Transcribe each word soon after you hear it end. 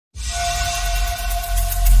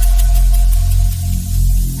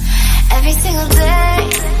single day.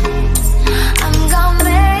 I'm gonna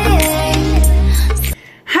make.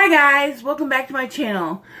 Hi guys, welcome back to my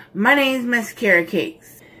channel. My name is Maskara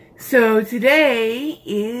Cakes. So today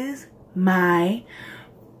is my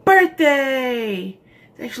birthday.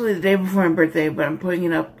 It's actually the day before my birthday, but I'm putting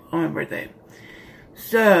it up on my birthday.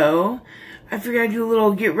 So I figured I'd do a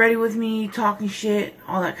little get ready with me, talking shit,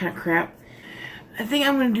 all that kind of crap. I think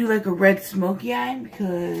I'm going to do like a red smoky eye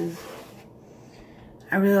because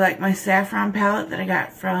I really like my saffron palette that I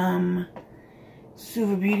got from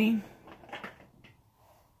Suva Beauty.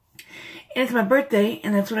 And it's my birthday,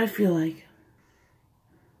 and that's what I feel like.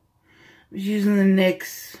 I was using the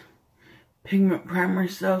NYX pigment primer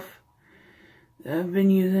stuff that I've been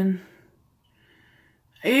using.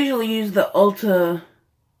 I usually use the Ulta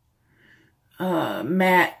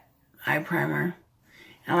matte eye primer.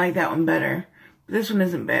 I like that one better. But this one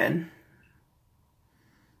isn't bad.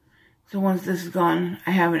 So once this is gone,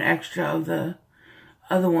 I have an extra of the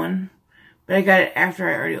other one. But I got it after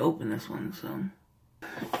I already opened this one, so.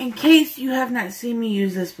 In case you have not seen me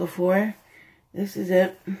use this before, this is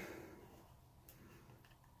it.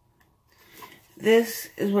 This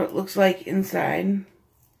is what it looks like inside.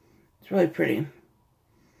 It's really pretty.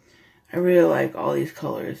 I really like all these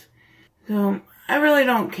colors. So, I really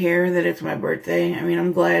don't care that it's my birthday. I mean,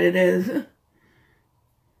 I'm glad it is.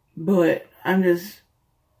 But,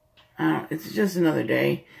 it's just another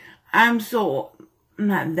day. I'm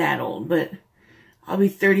not that old, but I'll be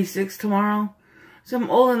 36 tomorrow. So I'm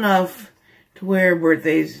old enough to where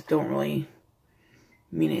birthdays don't really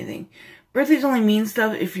mean anything. Birthdays only mean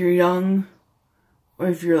stuff if you're young or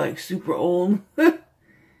if you're like super old. When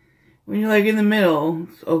you're like in the middle,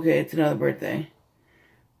 it's okay, it's another birthday.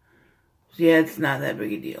 So yeah, it's not that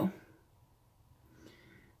big a deal.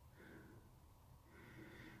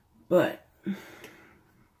 But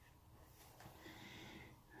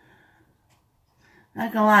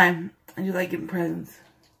not gonna lie, I do like getting presents.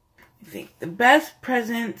 I think the best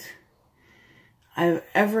present I've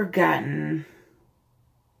ever gotten,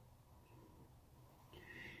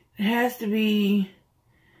 it has to be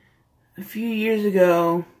a few years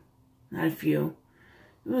ago. Not a few.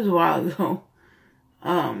 It was a while ago.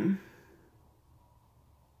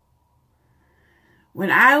 When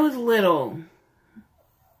I was little,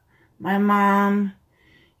 my mom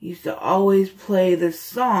used to always play this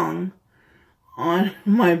song on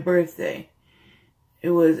my birthday. It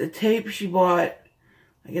was a tape she bought,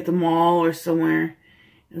 like at the mall or somewhere.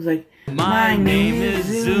 It was like, my name is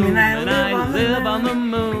Zoom, and I live on the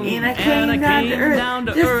moon, and I came down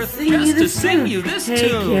to earth just to sing you this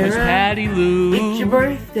tune. Hey, Patty Lou, it's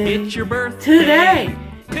your birthday today.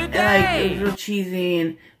 And like, it was real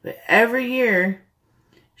cheesy, but every year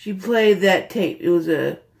she played that tape. It was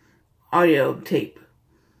a audio tape,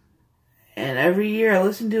 and every year I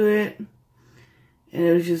listened to it, and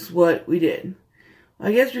it was just what we did.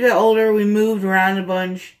 I guess we got older, we moved around a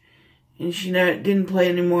bunch, and she didn't play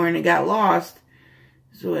anymore, and it got lost.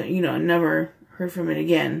 So, you know, never heard from it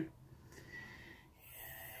again.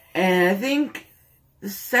 And I think the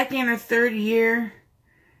second or third year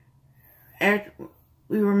after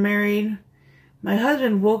we were married, my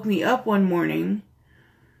husband woke me up one morning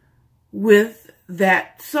with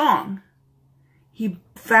that song. He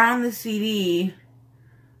found the CD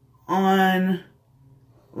online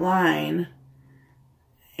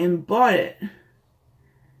and bought it.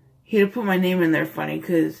 He had to put my name in there, funny,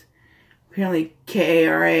 because apparently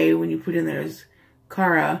K-A-R-A, when you put in there, is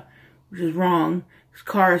Kara, which is wrong, because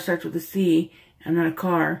Kara starts with a C. I'm not a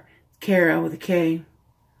car. It's Kara with a K.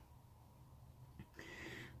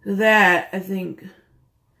 So that, I think,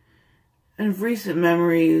 of recent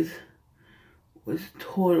memories, was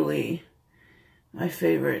totally my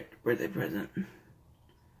favorite birthday present.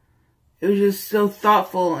 It was just so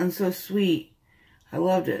thoughtful and so sweet. I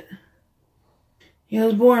loved it. I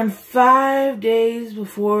was born 5 days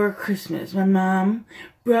before Christmas. My mom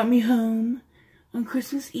brought me home on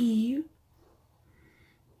Christmas Eve.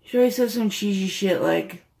 She always says some cheesy shit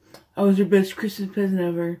like, I was your best Christmas present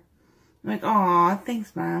ever. I'm like, aw,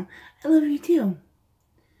 thanks, Mom. I love you too.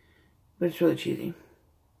 But it's really cheesy.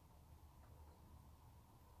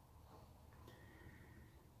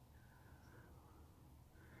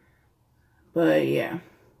 But yeah.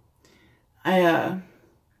 I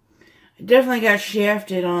definitely got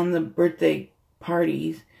shafted on the birthday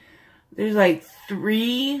parties. There's like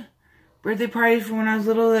 3 birthday parties from when I was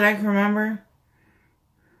little that I can remember.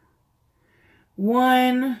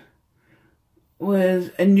 One was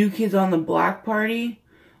a New Kids on the Block party,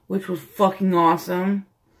 which was fucking awesome.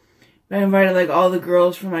 I invited like all the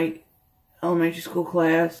girls from my elementary school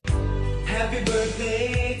class. Happy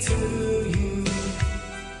birthday to you.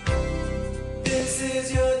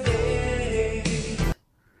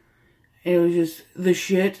 It was just the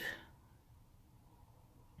shit.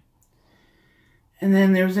 And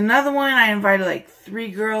then there was another one. I invited like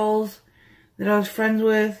 3 girls that I was friends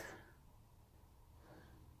with.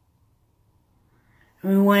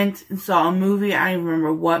 And we went and saw a movie. I don't even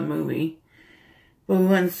remember what movie. But we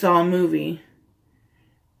went and saw a movie.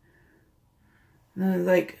 And I was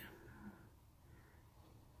like,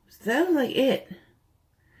 that was like it.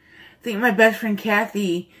 I think my best friend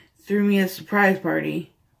Kathy threw me a surprise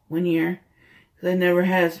party one year. Because I never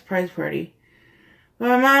had a surprise party. But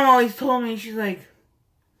my mom always told me, she's like,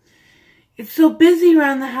 it's so busy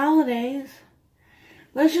around the holidays.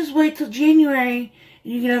 Let's just wait till January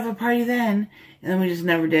and you can have a party then. And then we just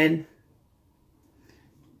never did.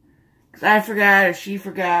 Because I forgot or she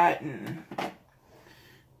forgot. And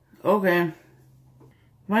okay.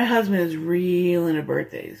 My husband is real into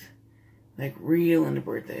birthdays. Like, real into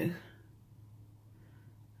birthdays.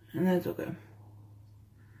 And that's okay.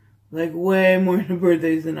 Like, way more into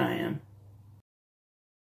birthdays than I am.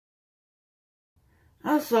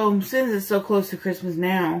 Also, since it's so close to Christmas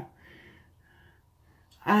now,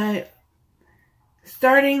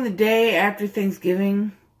 starting the day after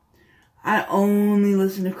Thanksgiving, I only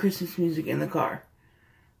listen to Christmas music in the car.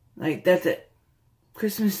 Like, that's it.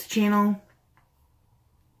 Christmas channel.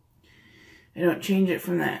 I don't change it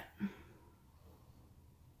from that.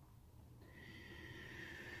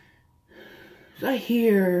 So I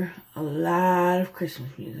hear a lot of Christmas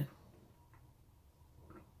music.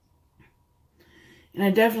 And I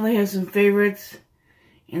definitely have some favorites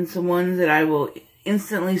and some ones that I will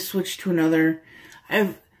instantly switch to another. I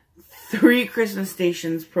have 3 Christmas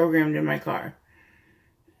stations programmed in my car.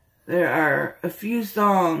 There are a few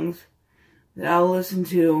songs that I'll listen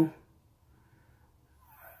to.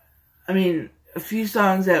 I mean, a few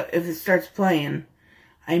songs that if it starts playing,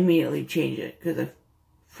 I immediately change it because I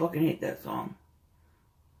fucking hate that song.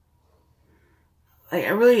 Like,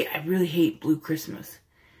 I really hate Blue Christmas.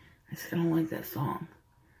 I don't like that song.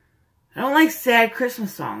 I don't like sad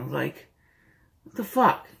Christmas songs. Like, what the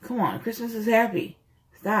fuck? Come on, Christmas is happy.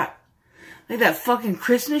 Stop. Like that fucking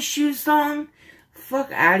Christmas Shoes song?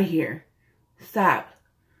 Fuck out of here. Stop.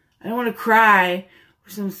 I don't want to cry for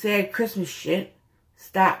some sad Christmas shit.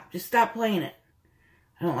 Stop. Just stop playing it.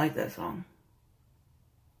 I don't like that song.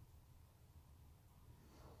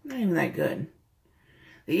 Not even that good.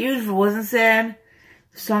 Even if it wasn't sad,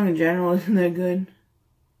 the song in general isn't that good.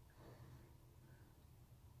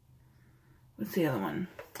 What's the other one?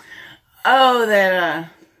 Oh,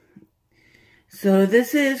 that, so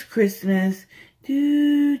this is Christmas.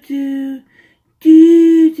 Do, do,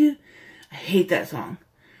 do, do. I hate that song.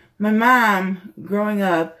 My mom, growing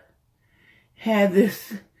up, had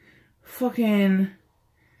this fucking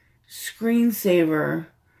screensaver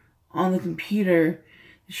on the computer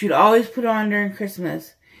that she'd always put on during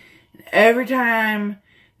Christmas. And every time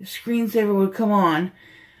the screensaver would come on,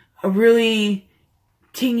 a really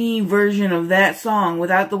tingy version of that song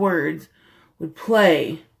without the words would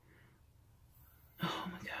play. Oh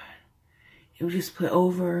my god. It would just play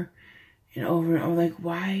over and over and over. Like,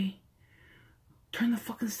 why? Turn the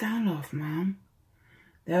fucking sound off, Mom.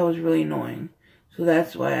 That was really annoying. So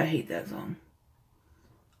that's why I hate that song.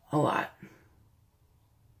 A lot.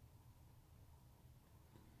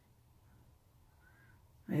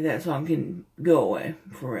 Like, that song can go away,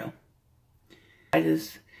 for real.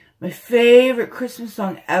 My favorite Christmas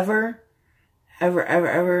song ever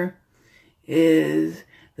is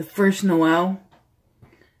The First Noel.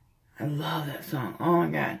 I love that song. Oh my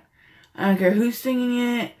god. I don't care who's singing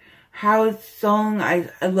it, how it's sung.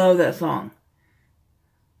 I love that song.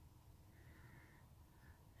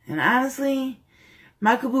 And honestly,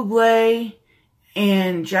 Michael Bublé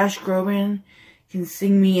and Josh Groban can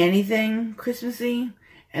sing me anything Christmassy,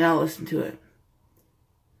 and I'll listen to it.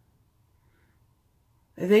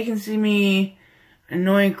 If they can see me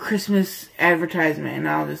annoying Christmas advertisement, and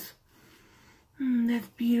I'll just, that's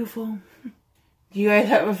beautiful. Do you guys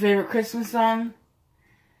have a favorite Christmas song?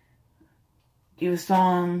 Do you have a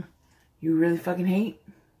song you really fucking hate?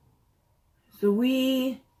 So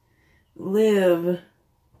we live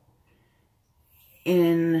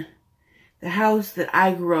in the house that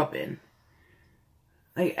I grew up in.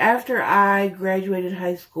 Like, after I graduated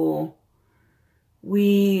high school,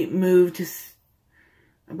 we moved to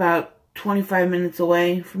about 25 minutes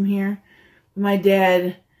away from here. My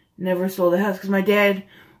dad never sold the house because my dad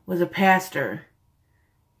was a pastor.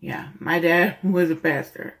 Yeah, my dad was a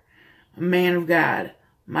pastor. A man of God.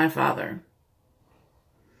 My father.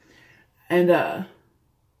 And, I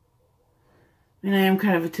am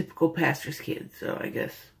kind of a typical pastor's kid, so I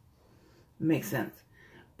guess it makes sense.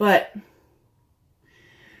 But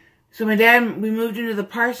So we moved into the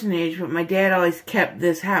parsonage, but my dad always kept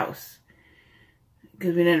this house.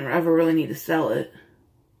 Because we didn't ever really need to sell it.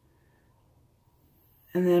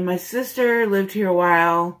 And then my sister lived here a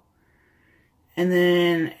while. And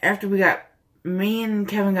then after me and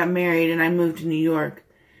Kevin got married and I moved to New York,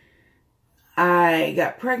 I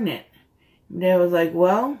got pregnant. My dad was like,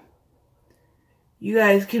 well, you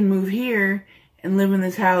guys can move here and live in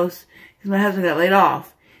this house. Because my husband got laid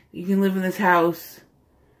off. You can live in this house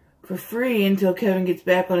for free until Kevin gets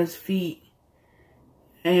back on his feet.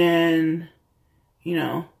 And, you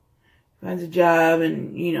know, finds a job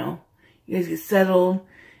and, you know, you guys get settled.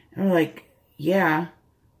 And we're like, yeah.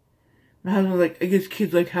 My husband was like, I guess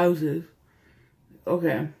kids like houses.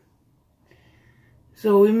 Okay.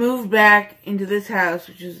 So we moved back into this house,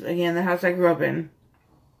 which is, again, the house I grew up in.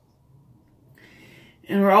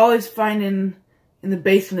 And we're always finding, in the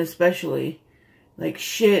basement especially, like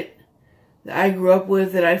shit that I grew up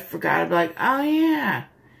with that I forgot. I'd be like, oh yeah.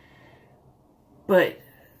 But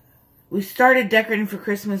we started decorating for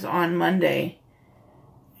Christmas on Monday.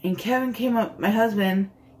 And Kevin came up, my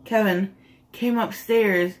husband, Kevin, came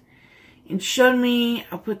upstairs and showed me,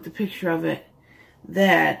 I'll put the picture of it,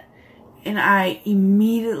 that, and I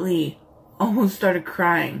immediately almost started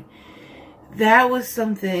crying. That was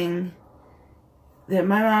something that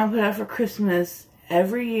my mom put out for Christmas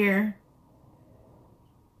every year.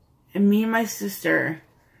 And me and my sister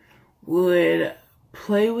would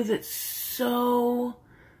play with it so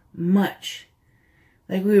much.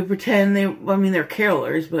 Like, we would pretend they're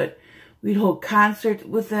carolers, but we'd hold concerts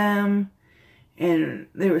with them, and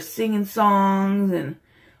they were singing songs, and,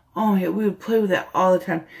 oh yeah, we would play with that all the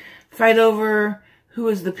time. Fight over who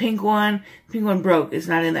was the pink one. The pink one broke. It's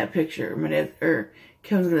not in that picture. My dad, or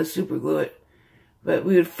Kevin's gonna super glue it. But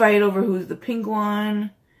we would fight over who was the pink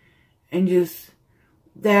one, and just,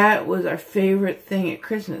 that was our favorite thing at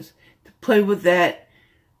Christmas, to play with that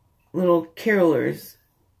little carolers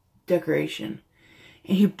decoration.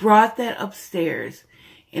 And he brought that upstairs,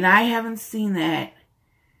 and I haven't seen that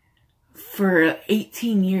for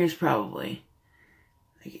 18 years probably.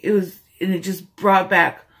 Like, it was, and it just brought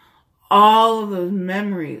back all of those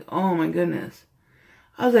memories. Oh my goodness.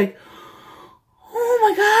 I was like, oh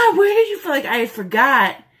my God, where did you feel? Like, I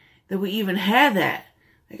forgot that we even had that.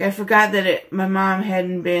 Like, I forgot that my mom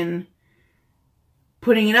hadn't been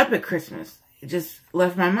putting it up at Christmas. It just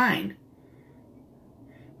left my mind.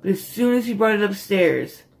 But as soon as he brought it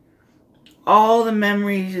upstairs, all the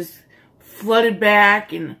memories just flooded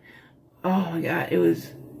back, and oh my God, it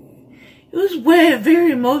was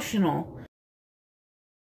very emotional.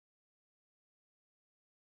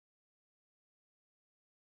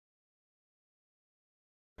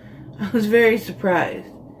 I was very surprised.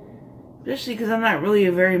 Especially because I'm not really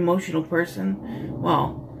a very emotional person.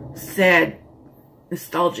 Well, sad,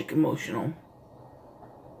 nostalgic emotional.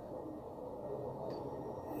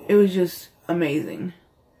 It was just amazing.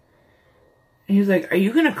 And he was like, are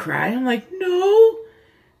you gonna cry? I'm like, no.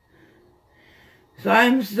 So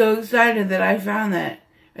I'm so excited that I found that.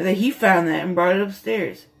 Or that he found that and brought it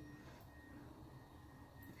upstairs.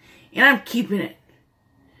 And I'm keeping it.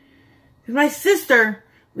 Because my sister,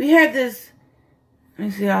 we had this, let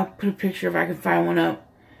me see, I'll put a picture if I can find one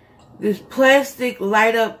up. This plastic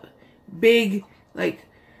light up big, like,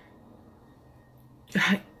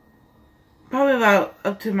 probably about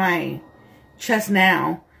up to my chest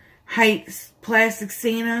now, height plastic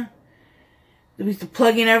Santa that we used to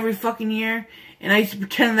plug in every fucking year. And I used to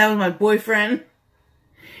pretend that was my boyfriend.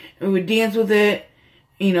 And we would dance with it,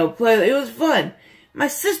 you know, play. It was fun. My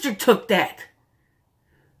sister took that.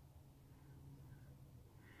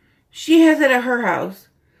 She has it at her house.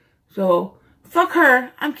 So, fuck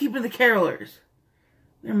her. I'm keeping the carolers.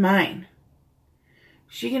 They're mine.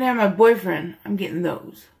 She can have my boyfriend. I'm getting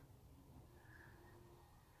those.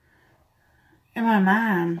 And my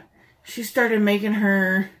mom, she started making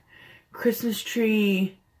her Christmas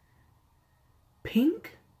tree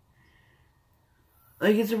pink.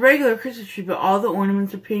 Like, it's a regular Christmas tree, but all the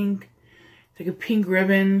ornaments are pink. It's like a pink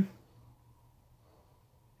ribbon.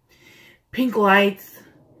 Pink lights.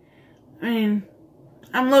 I mean,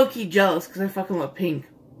 I'm low-key jealous because I fucking love pink.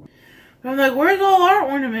 But I'm like, where's all our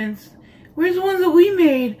ornaments? Where's the ones that we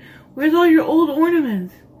made? Where's all your old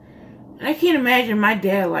ornaments? And I can't imagine my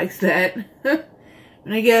dad likes that.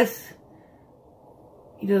 And I guess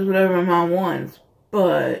he does whatever my mom wants.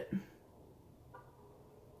 But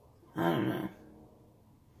I don't know.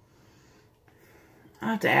 I'll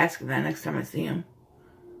have to ask him that next time I see him.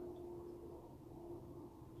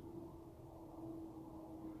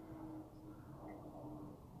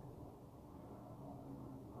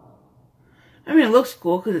 I mean, it looks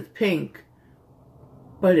cool because it's pink.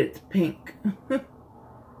 but it's pink.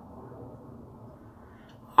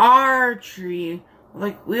 Our tree,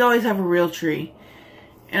 like, we always have a real tree.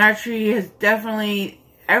 And our tree has definitely,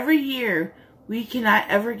 every year, we cannot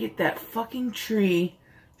ever get that fucking tree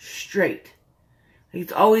straight. Like,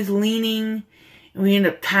 it's always leaning, and we end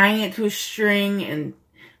up tying it to a string and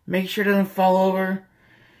make sure it doesn't fall over.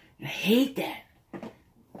 I hate that.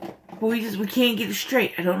 But we can't get it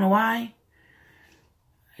straight. I don't know why.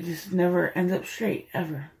 It just never ends up straight,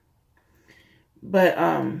 ever. But,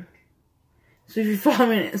 so if you follow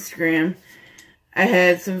me on Instagram, I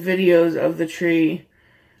had some videos of the tree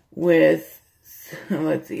with,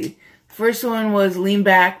 let's see. The first one was Lean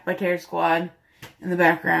Back by Terror Squad in the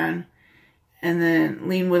background. And then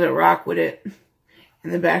Lean With It, Rock With It in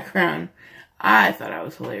the background. I thought I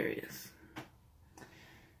was hilarious.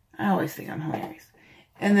 I always think I'm hilarious.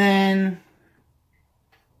 And then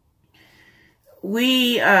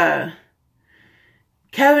we, Kevin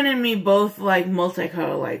and me both like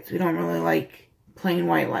multicolor lights. We don't really like plain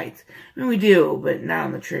white lights. I mean, we do, but not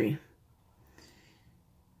on the tree.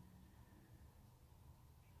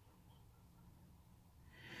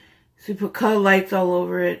 So we put colored lights all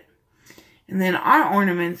over it. And then our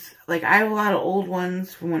ornaments, like I have a lot of old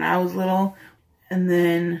ones from when I was little. And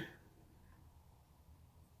then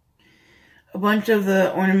a bunch of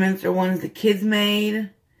the ornaments are ones the kids made.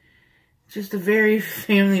 Just a very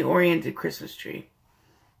family-oriented Christmas tree.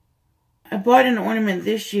 I bought an ornament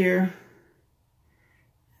this year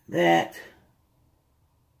that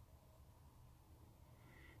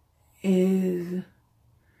is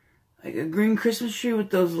like a green Christmas tree with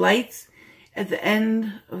those lights at the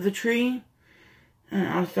end of the tree. And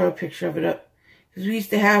I'll throw a picture of it up. Because we used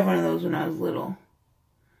to have one of those when I was little.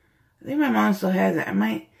 I think my mom still has it. I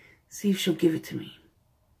might see if she'll give it to me.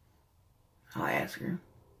 I'll ask her.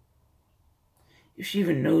 If she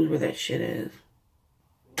even knows where that shit is.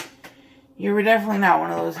 You're definitely not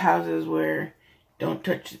one of those houses where don't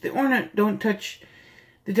touch the ornament, don't touch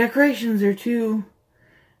the decorations. They're too,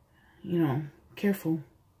 you know, careful.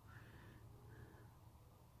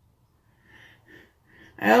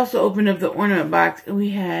 I also opened up the ornament box and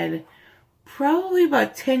we had probably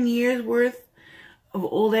about 10 years worth of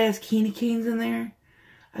old ass candy canes in there.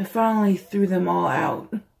 I finally threw them all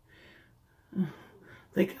out.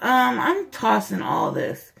 Like, I'm tossing all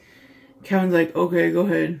this. Kevin's like, okay, go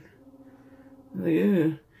ahead. I'm like,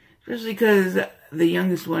 ew. Especially because the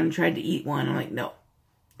youngest one tried to eat one. I'm like, no,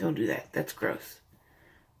 don't do that. That's gross.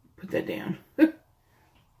 Put that down.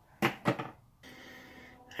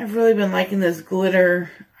 I've really been liking this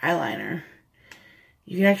glitter eyeliner.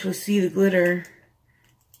 You can actually see the glitter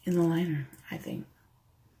in the liner, I think.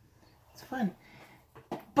 It's fun.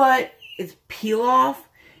 But it's peel off,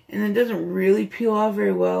 and it doesn't really peel off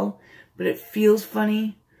very well, but it feels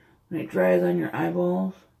funny when it dries on your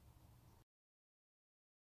eyeballs.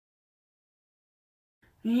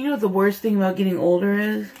 And you know what the worst thing about getting older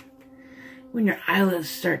is? When your eyelids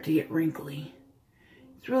start to get wrinkly.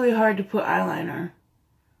 It's really hard to put eyeliner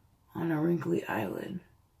on a wrinkly eyelid.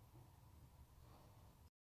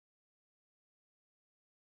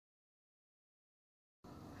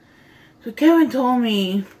 So Kevin told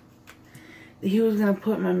me that he was going to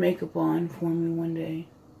put my makeup on for me one day.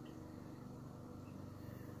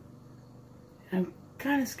 I'm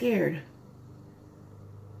kind of scared.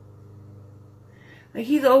 Like,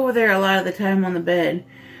 he's over there a lot of the time on the bed,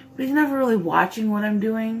 but he's never really watching what I'm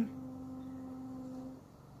doing.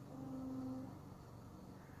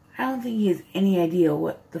 I don't think he has any idea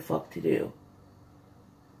what the fuck to do.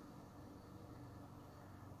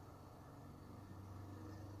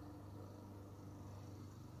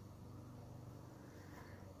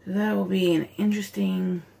 So that will be an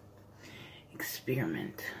interesting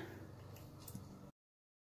experiment.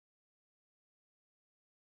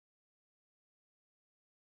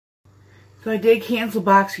 So I did cancel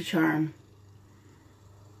BoxyCharm.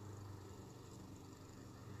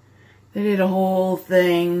 They did a whole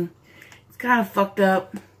thing. It's kind of fucked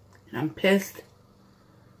up, and I'm pissed.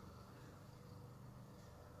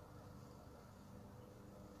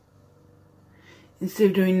 Instead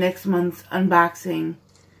of doing next month's unboxing,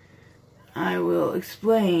 I will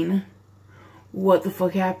explain what the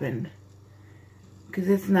fuck happened. Because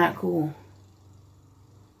it's not cool.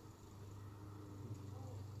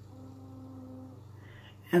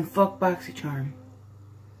 And fuck BoxyCharm.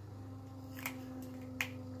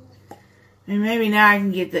 And maybe now I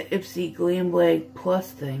can get the Ipsy Glam Blade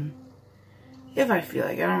Plus thing. If I feel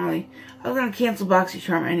like it. I was going to cancel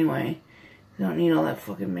BoxyCharm anyway. I don't need all that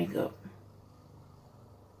fucking makeup.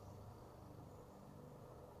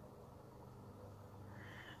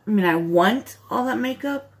 I mean, I want all that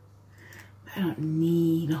makeup. I don't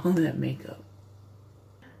need all that makeup.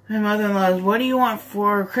 My mother-in-law is, what do you want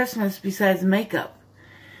for Christmas besides makeup?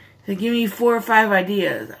 So give me 4 or 5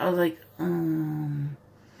 ideas. I was like,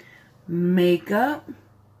 makeup?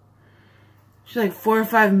 She's like, 4 or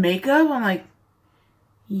 5 makeup? I'm like,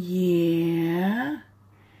 yeah.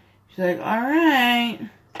 She's like, alright.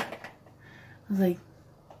 I was like,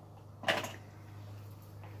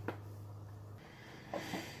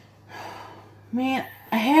 man,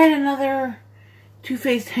 I had another Too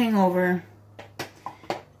Faced hangover,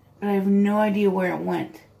 but I have no idea where it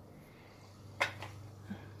went.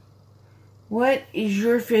 What is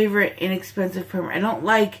your favorite inexpensive primer? I don't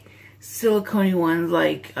like silicone ones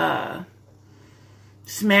like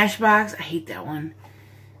Smashbox. I hate that one.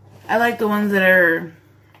 I like the ones that are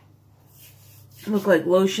look like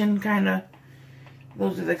lotion, kind of.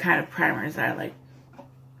 Those are the kind of primers I like.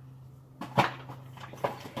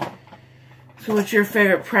 So what's your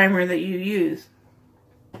favorite primer that you use?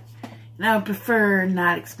 And I would prefer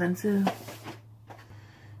not expensive.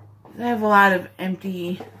 I have a lot of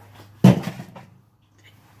empty...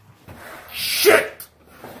 Shit!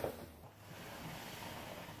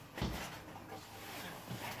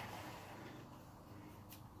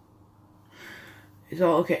 It's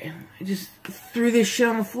all okay. I just threw this shit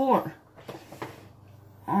on the floor.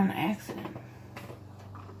 On accident.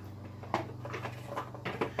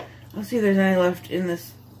 Let's see if there's any left in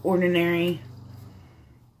this ordinary.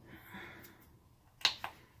 I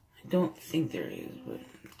don't think there is, but...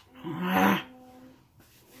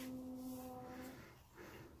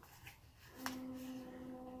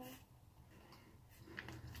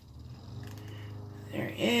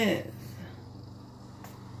 There is.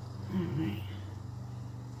 Alright.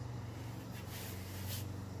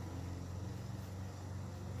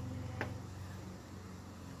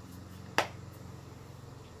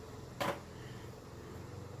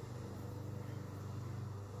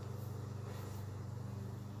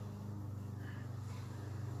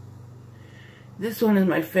 This one is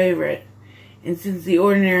my favorite. And since The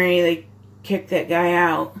Ordinary, they kicked that guy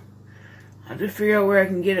out, I have to figure out where I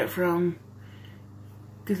can get it from.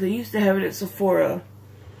 Because I used to have it at Sephora.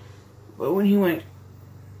 But when he went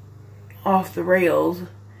off the rails,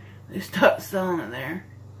 they stopped selling it there.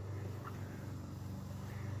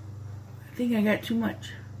 I think I got too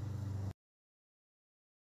much.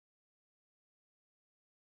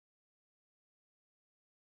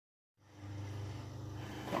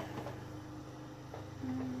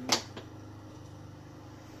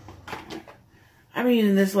 I've been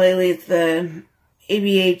using this lately. It's the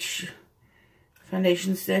ABH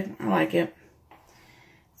foundation stick. I like it.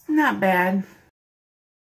 It's not bad.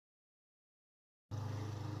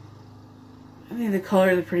 I think the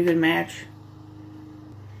color is a pretty good match.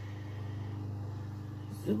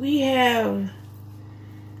 So we have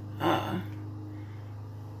a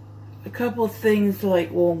couple of things to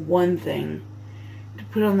like, well, one thing to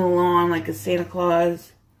put on the lawn, like a Santa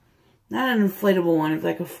Claus. Not an inflatable one. It's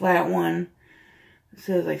like a flat one. It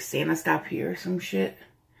says like Santa stop here or some shit.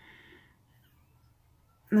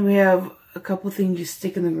 And then we have a couple things you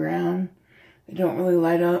stick in the ground. They don't really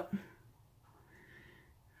light up.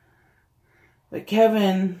 But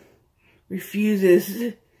Kevin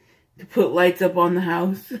refuses to put lights up on the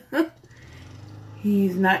house.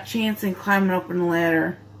 He's not chancing climbing up on the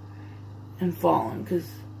ladder and falling. Because,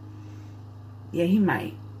 yeah, he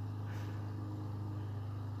might.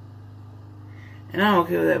 And I'm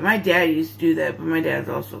okay with that. My dad used to do that, but my dad's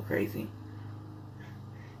also crazy.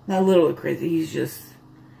 Not a little crazy. He's,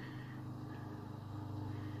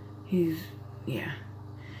 yeah.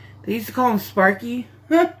 They used to call him Sparky.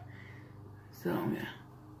 So, yeah.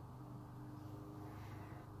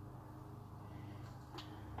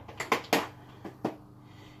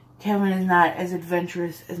 Kevin is not as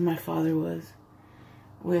adventurous as my father was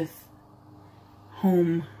with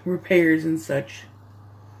home repairs and such.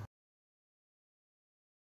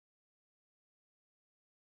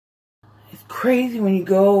 It's crazy when you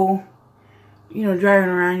go, you know, driving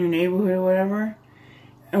around your neighborhood or whatever,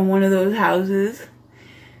 and one of those houses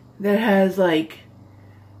that has like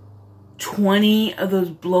 20 of those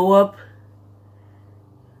blow up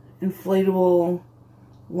inflatable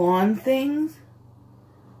lawn things.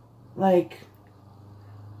 Like,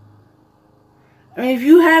 I mean, if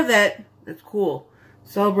you have that, that's cool.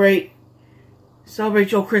 Celebrate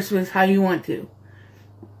your Christmas how you want to.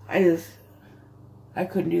 I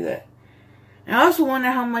couldn't do that. And I also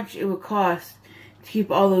wonder how much it would cost to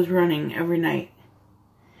keep all those running every night.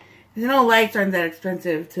 Because, you know, lights aren't that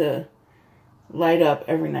expensive to light up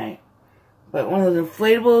every night. But one of those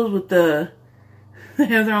inflatables with the, they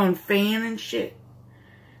have their own fan and shit.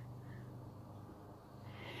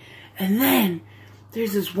 And then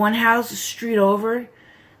there's this one house a street over.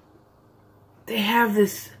 They have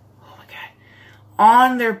this, oh my god,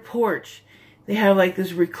 on their porch. They have like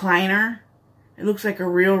this recliner. It looks like a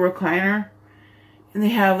real recliner. And they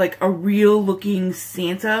have like a real looking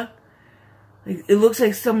Santa. Like, it looks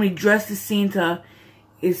like somebody dressed as Santa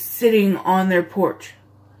is sitting on their porch.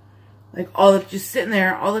 Like, just sitting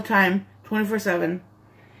there all the time, 24/7.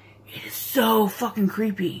 It is so fucking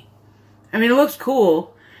creepy. I mean, it looks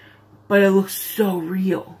cool, but it looks so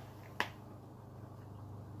real.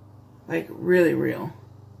 Like, really real.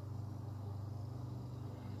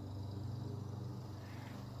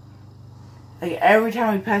 Like, every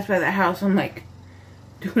time we pass by that house, I'm like,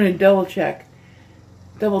 doing a double check.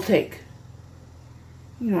 Double take.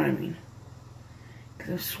 You know what I mean?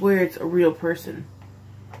 Because I swear it's a real person.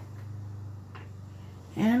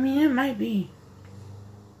 And I mean, it might be.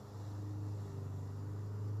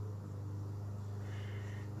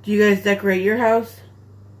 Do you guys decorate your house?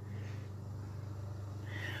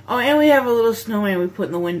 Oh, and we have a little snowman we put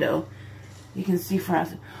in the window. You can see from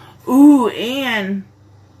us. Ooh, and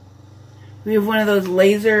we have one of those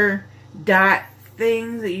laser dot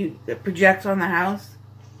things that projects on the house.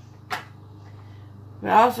 But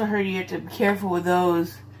I also heard you have to be careful with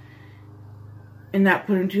those and not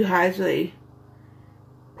put them too high so they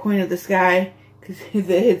point at the sky, because if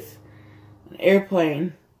it hits an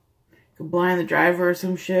airplane, it could blind the driver or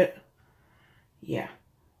some shit. Yeah.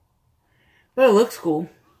 But it looks cool.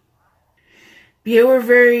 But yeah, we're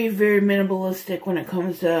very, very minimalistic when it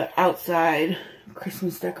comes to outside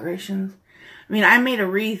Christmas decorations. I mean, I made a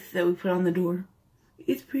wreath that we put on the door.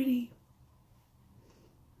 It's pretty.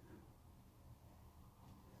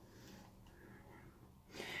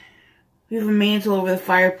 We have a mantle over the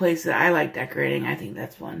fireplace that I like decorating. I think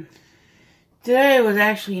that's fun. Today was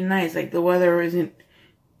actually nice. Like, the weather isn't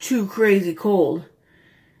too crazy cold.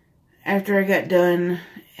 After I got done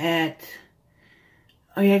at...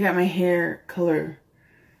 Oh yeah, I got my hair color...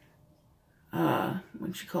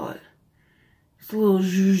 what'd you call it? It's a little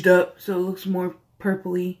zhuzhed up, so it looks more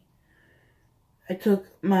purpley. I took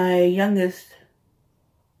my youngest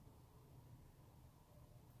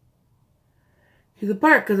to the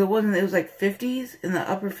park because it was like 50s, in the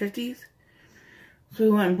upper 50s. So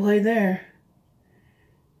we went and played there.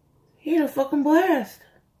 He had a fucking blast.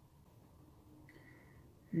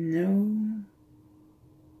 No.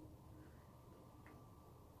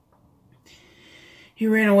 He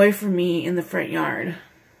ran away from me in the front yard.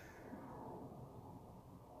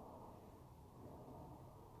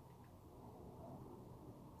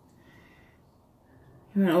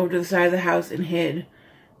 He went over to the side of the house and hid.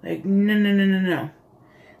 Like, no, no, no, no, no.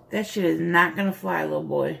 That shit is not gonna fly, little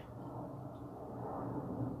boy.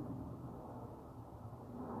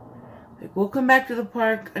 Like, we'll come back to the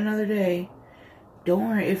park another day. Don't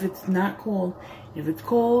worry if it's not cold. If it's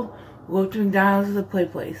cold, we'll go to McDonald's or the play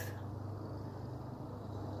place.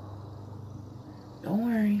 Don't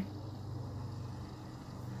worry.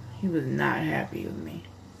 He was not happy with me.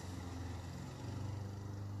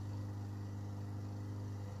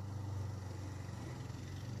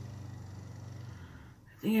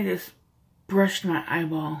 I think I just brushed my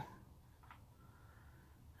eyeball.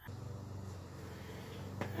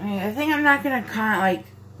 I think I'm not going to like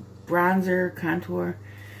bronzer, contour.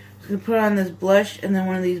 I'm just going to put on this blush and then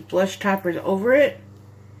one of these blush toppers over it.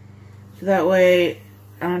 So that way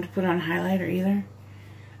I don't have to put on highlighter either.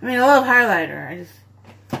 I mean, I love highlighter. I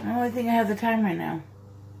don't really think I have the time right now.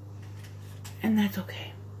 And that's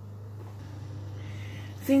okay.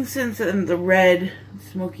 I think since the red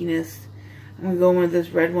smokiness, I'm going to go in with this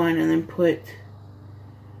red one and then put...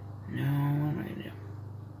 No, what am I going to do?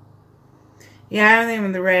 Yeah, I'm thinking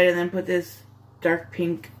with the red and then put this dark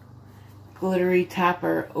pink glittery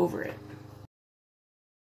topper over it.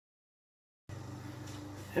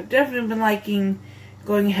 I've definitely been liking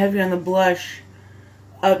going heavy on the blush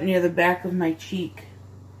up near the back of my cheek.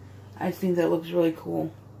 I just think that looks really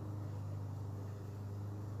cool.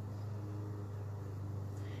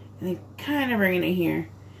 And then kind of bringing it here.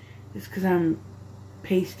 Just because I'm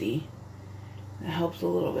pasty. That helps a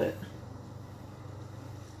little bit.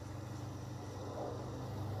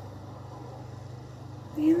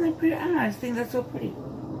 Isn't that pretty? I don't know, I just think that's so pretty.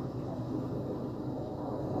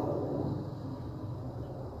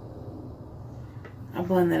 I'll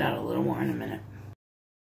blend that out a little more in a minute.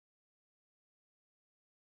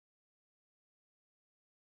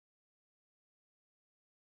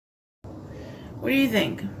 What do you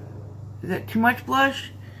think? Is that too much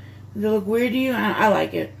blush? Does it look weird to you? I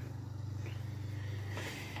like it.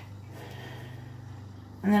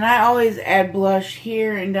 And then I always add blush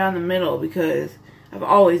here and down the middle because I've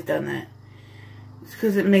always done that. It's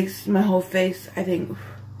because it makes my whole face, I think,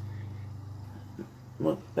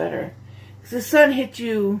 look better. Because the sun hits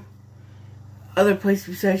you other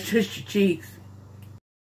places besides just your cheeks.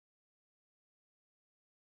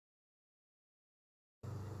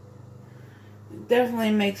 It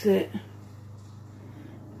definitely makes it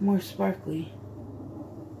more sparkly.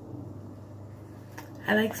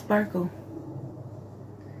 I like sparkle.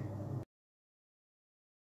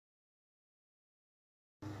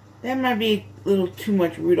 That might be a little too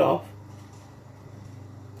much Rudolph.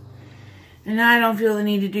 And now I don't feel the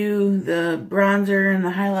need to do the bronzer and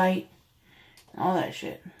the highlight and all that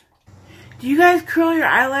shit. Do you guys curl your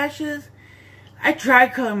eyelashes? I try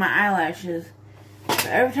curling my eyelashes, but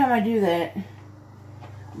every time I do that,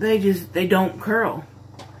 they don't curl.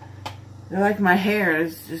 They're like my hair.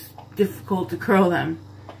 It's just difficult to curl them.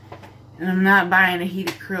 And I'm not buying a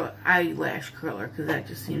heated eyelash curler because that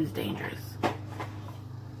just seems dangerous.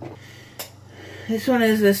 This one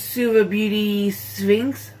is the Suva Beauty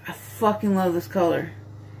Sphinx. I fucking love this color.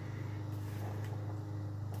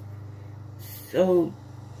 So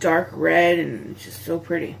dark red and it's just so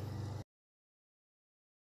pretty.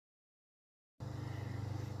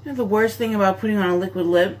 You know the worst thing about putting on a liquid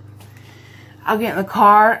lip? I'll get in the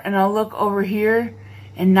car and I'll look over here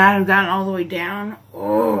and not have gotten all the way down.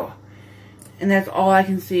 Oh, and that's all I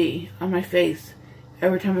can see on my face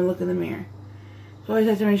every time I look in the mirror. So I always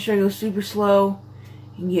have to make sure I go super slow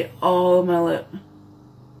and get all of my lip.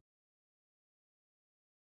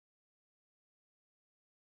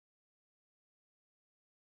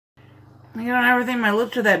 I don't ever think my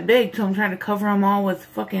lips are that big, so I'm trying to cover them all with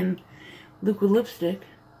fucking liquid lipstick.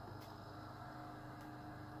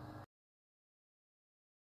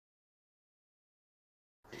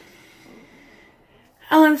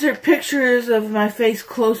 I'll insert pictures of my face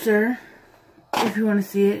closer if you want to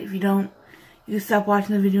see it. If you don't, you can stop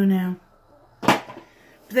watching the video now. But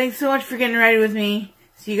thanks so much for getting ready with me.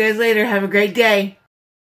 See you guys later. Have a great day.